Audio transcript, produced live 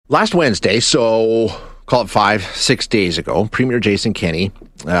Last Wednesday, so call it 5-6 days ago, Premier Jason Kenney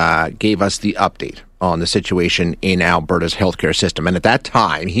gave us the update on the situation in Alberta's healthcare system. And at that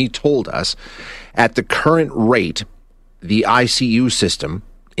time, he told us at the current rate, the ICU system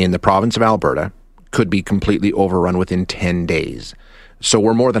in the province of Alberta could be completely overrun within 10 days. So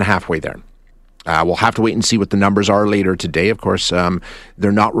we're more than halfway there. We'll have to wait and see what the numbers are later today. Of course,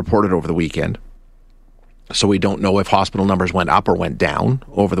 they're not reported over the weekend. So we don't know if hospital numbers went up or went down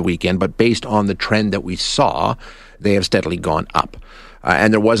over the weekend. But based on the trend that we saw, they have steadily gone up.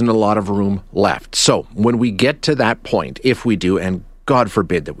 And there wasn't a lot of room left. So when we get to that point, if we do, and God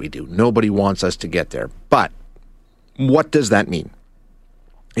forbid that we do, nobody wants us to get there. But what does that mean?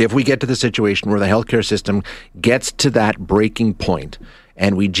 If we get to the situation where the healthcare system gets to that breaking point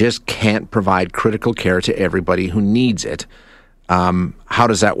and we just can't provide critical care to everybody who needs it, how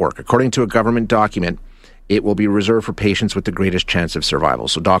does that work? According to a government document, it will be reserved for patients with the greatest chance of survival.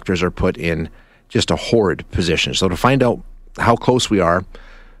 So doctors are put in just a horrid position. So to find out how close we are,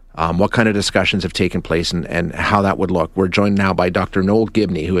 what kind of discussions have taken place, and how that would look, we're joined now by Dr. Noel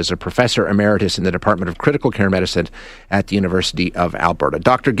Gibney, who is a professor emeritus in the Department of Critical Care Medicine at the University of Alberta.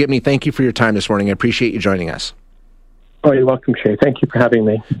 Dr. Gibney, thank you for your time this morning. I appreciate you joining us. Oh, you're welcome, Shay. Thank you for having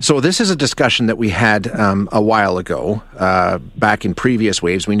me. So this is a discussion that we had a while ago, back in previous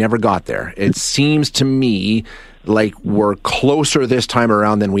waves. We never got there. It seems to me like we're closer this time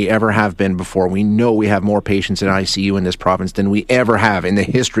around than we ever have been before. We know we have more patients in ICU in this province than we ever have in the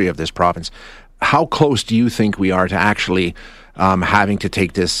history of this province. How close do you think we are to actually having to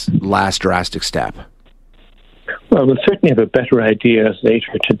take this last drastic step? Well, we'll certainly have a better idea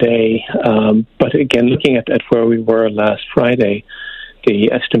later today. But again, looking at where we were last Friday,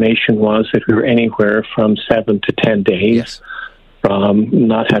 the estimation was that we were anywhere from 7 to 10 days from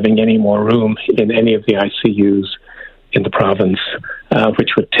not having any more room in any of the ICUs in the province,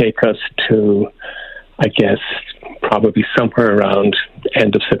 which would take us to, I guess, probably somewhere around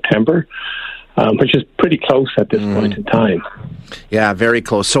end of September, which is pretty close at this point in time. Yeah, very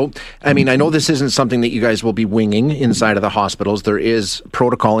close. So, I mean, I know this isn't something that you guys will be winging inside of the hospitals. There is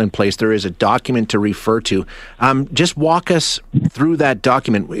protocol in place. There is a document to refer to. Just walk us through that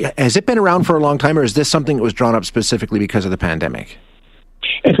document. Has it been around for a long time, or is this something that was drawn up specifically because of the pandemic?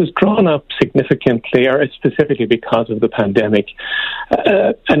 It was drawn up significantly, or specifically because of the pandemic.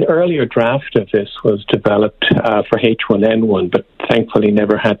 An earlier draft of this was developed for H1N1, but thankfully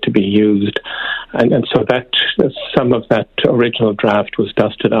never had to be used. And so that some of that original draft was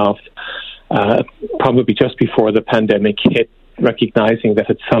dusted off probably just before the pandemic hit, recognizing that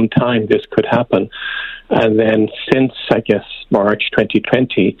at some time this could happen. And then since, I guess, March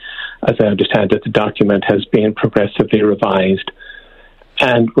 2020, as I understand it, the document has been progressively revised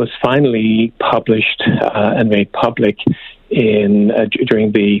and was finally published and made public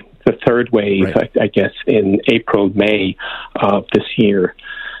during the third wave, right. I guess, in April, May of this year.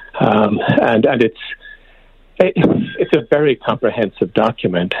 And it's a very comprehensive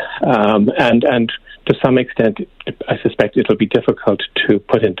document. And to some extent, I suspect it'll be difficult to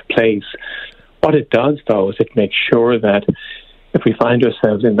put into place. What it does, though, is it makes sure that if we find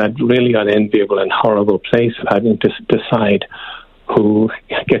ourselves in that really unenviable and horrible place of having to decide who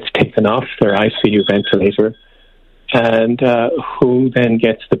gets taken off their ICU ventilator and who then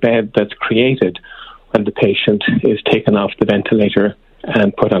gets the bed that's created when the patient is taken off the ventilator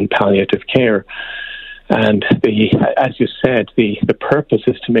and put on palliative care. And as you said, the purpose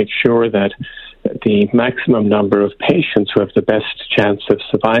is to make sure that the maximum number of patients who have the best chance of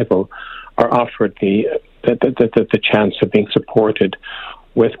survival are offered the chance of being supported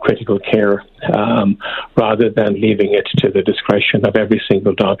with critical care, rather than leaving it to the discretion of every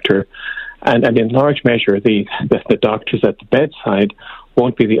single doctor. And in large measure, the doctors at the bedside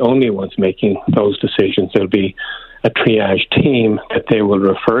won't be the only ones making those decisions. There'll be a triage team that they will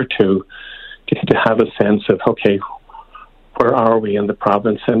refer to have a sense of, okay, where are we in the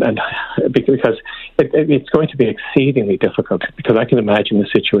province? And because it's going to be exceedingly difficult, because I can imagine the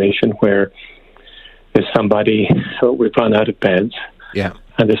situation where there's somebody, so we've run out of beds,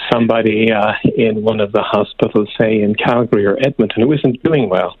 and there's somebody in one of the hospitals, say in Calgary or Edmonton, who isn't doing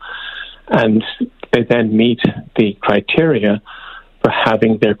well, and they then meet the criteria for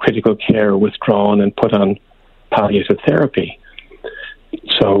having their critical care withdrawn and put on palliative therapy.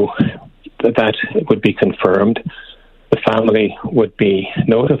 So that would be confirmed. The family would be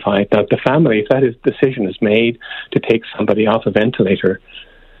notified. Now, the family, if that decision is made to take somebody off a ventilator,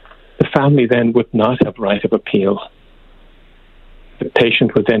 the family then would not have right of appeal. The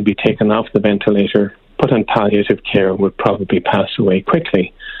patient would then be taken off the ventilator, put on palliative care, would probably pass away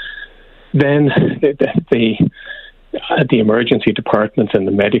quickly. Then the emergency departments and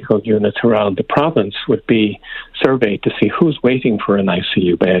the medical units around the province would be surveyed to see who's waiting for an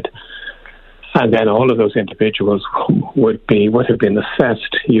ICU bed. And then all of those individuals would have been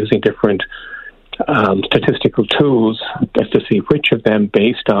assessed using different statistical tools just to see which of them,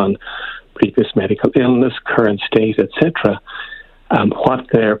 based on previous medical illness, current state, etc., what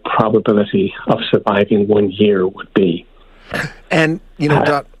their probability of surviving 1 year would be. And,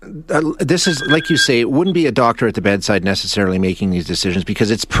 Doc, this is, like you say, it wouldn't be a doctor at the bedside necessarily making these decisions, because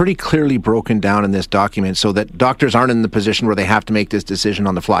it's pretty clearly broken down in this document so that doctors aren't in the position where they have to make this decision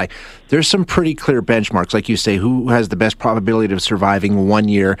on the fly. There's some pretty clear benchmarks, like you say, who has the best probability of surviving 1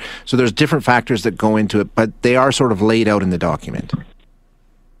 year. So there's different factors that go into it, but they are sort of laid out in the document.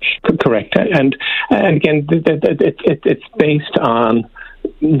 Correct. And again, it's based on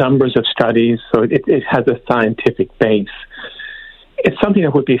numbers of studies, so it has a scientific base. It's something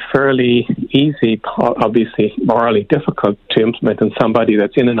that would be fairly easy, obviously morally difficult to implement in somebody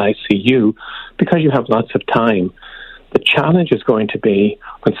that's in an ICU because you have lots of time. The challenge is going to be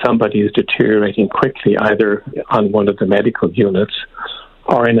when somebody is deteriorating quickly, either on one of the medical units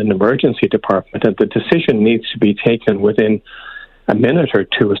or in an emergency department, and the decision needs to be taken within a minute or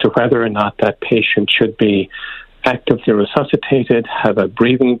two as to whether or not that patient should be actively resuscitated, have a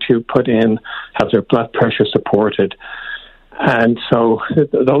breathing tube put in, have their blood pressure supported. And so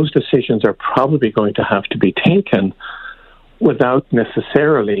those decisions are probably going to have to be taken without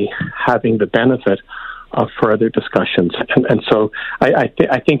necessarily having the benefit of further discussions. And so I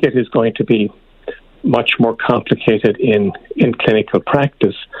think it is going to be much more complicated in clinical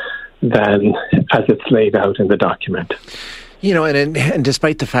practice than as it's laid out in the document. And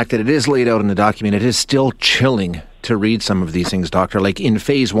despite the fact that it is laid out in the document, it is still chilling to read some of these things, Doctor. Like in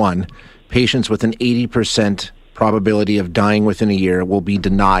phase 1, patients with an 80% probability of dying within a year will be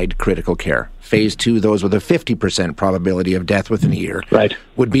denied critical care. Phase 2, those with a 50% probability of death within a year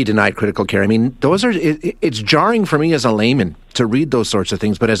would be denied critical care. I mean, it's jarring for me as a layman to read those sorts of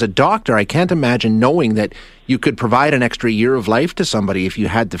things, but as a doctor, I can't imagine knowing that you could provide an extra year of life to somebody if you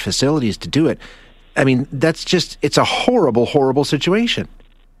had the facilities to do it. I mean, it's a horrible, horrible situation.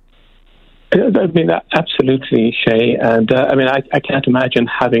 I mean, absolutely, Shay. And I can't imagine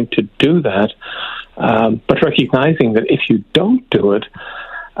having to do that, but recognizing that if you don't do it,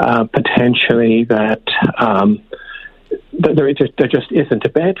 potentially that there just isn't a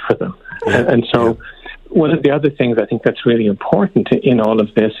bed for them. And so one of the other things I think that's really important in all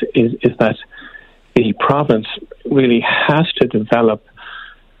of this is that the province really has to develop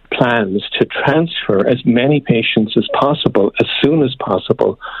plans to transfer as many patients as possible, as soon as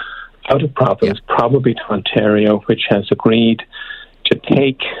possible, out of province, probably to Ontario, which has agreed to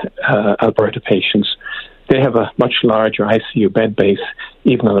take Alberta patients. They have a much larger ICU bed base,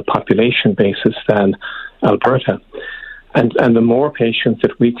 even on a population basis, than Alberta. And the more patients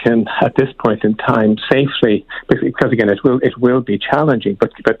that we can, at this point in time, safely, because again, it will be challenging,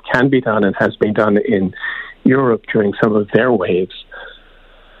 but can be done and has been done in Europe during some of their waves,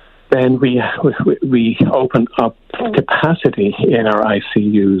 then we open up capacity in our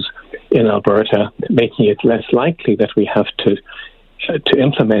ICUs in Alberta, making it less likely that we have to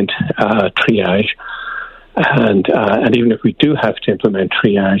implement triage, and even if we do have to implement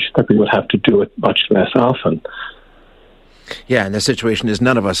triage, that we will have to do it much less often. Yeah, and the situation is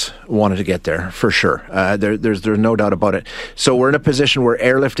none of us wanted to get there, for sure. There's no doubt about it. So we're in a position where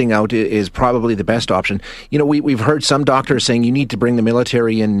airlifting out is probably the best option. We've heard some doctors saying you need to bring the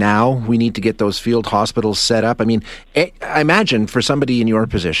military in now. We need to get those field hospitals set up. I mean, I imagine for somebody in your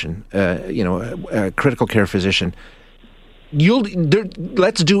position, a critical care physician,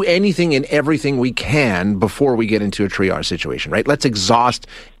 let's do anything and everything we can before we get into a triage situation, right? Let's exhaust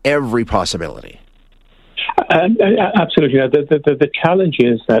every possibility. Absolutely. The challenge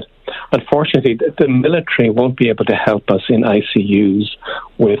is that, unfortunately, the military won't be able to help us in ICUs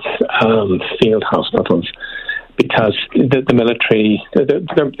with field hospitals, because the military,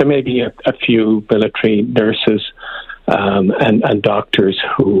 there may be a few military nurses and doctors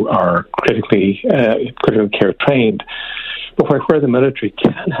who are critical care trained. But where the military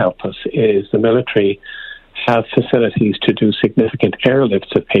can help us is the military have facilities to do significant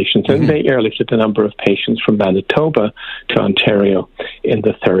airlifts of patients, and they airlifted a number of patients from Manitoba to Ontario in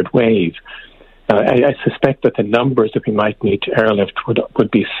the third wave. I suspect that the numbers that we might need to airlift would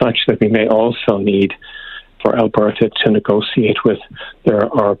be such that we may also need for Alberta to negotiate with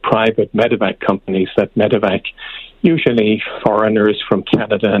our private medevac companies that medevac usually foreigners from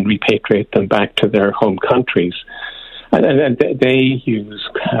Canada and repatriate them back to their home countries. And they use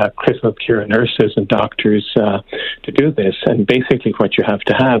critical care nurses and doctors to do this. And basically what you have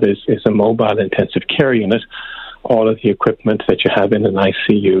to have is a mobile intensive care unit all of the equipment that you have in an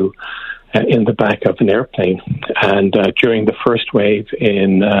ICU in the back of an airplane. And during the first wave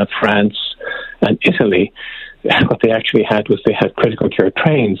in France and Italy, what they actually had was they had critical care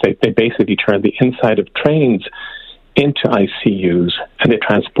trains. They basically turned the inside of trains into ICUs, and they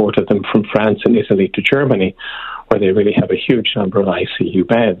transported them from France and Italy to Germany, where they really have a huge number of ICU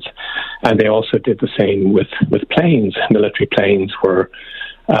beds. And they also did the same with planes. Military planes were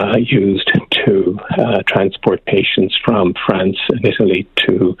used to transport patients from France and Italy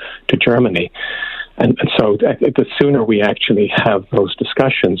to Germany. And so the sooner we actually have those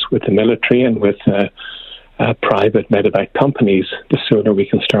discussions with the military and with private medevac companies, the sooner we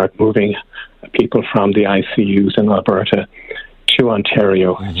can start moving people from the ICUs in Alberta to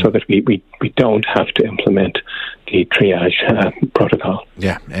Ontario, so that we don't have to implement the triage protocol.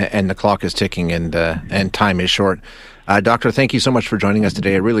 Yeah, and the clock is ticking, and time is short. Doctor, thank you so much for joining us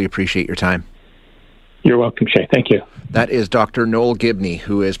today. I really appreciate your time. You're welcome, Shay. Thank you. That is Dr. Noel Gibney,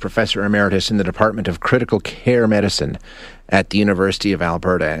 who is Professor Emeritus in the Department of Critical Care Medicine at the University of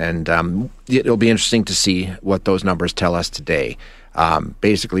Alberta. And it'll be interesting to see what those numbers tell us today.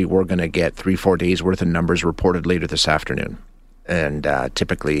 Basically, we're going to get 3-4 days worth of numbers reported later this afternoon. And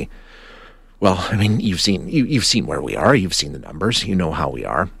typically, well, I mean, you've seen where we are. You've seen the numbers. You know how we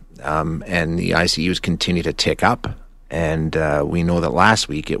are. And the ICUs continue to tick up. And we know that last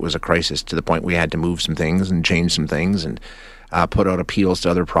week it was a crisis to the point we had to move some things and change some things and put out appeals to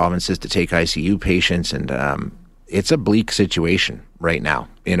other provinces to take ICU patients. And it's a bleak situation right now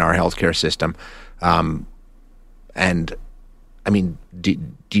in our healthcare system. And, I mean, do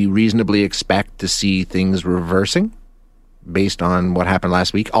you reasonably expect to see things reversing based on what happened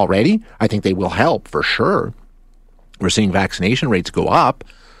last week already? I think they will help for sure. We're seeing vaccination rates go up.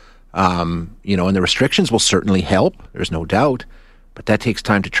 And the restrictions will certainly help. There's no doubt, but that takes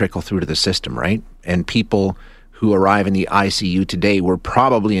time to trickle through to the system, right? And people who arrive in the ICU today were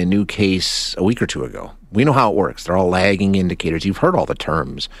probably a new case a week or two ago. We know how it works. They're all lagging indicators. You've heard all the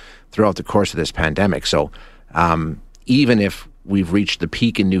terms throughout the course of this pandemic. So even if we've reached the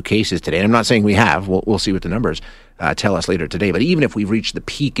peak in new cases today, and I'm not saying we have, we'll see what the numbers tell us later today, but even if we've reached the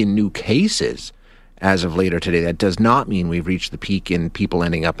peak in new cases as of later today, that does not mean we've reached the peak in people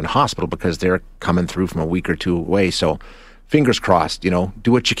ending up in hospital, because they're coming through from a week or two away. So fingers crossed, do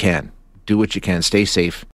what you can. Do what you can. Stay safe.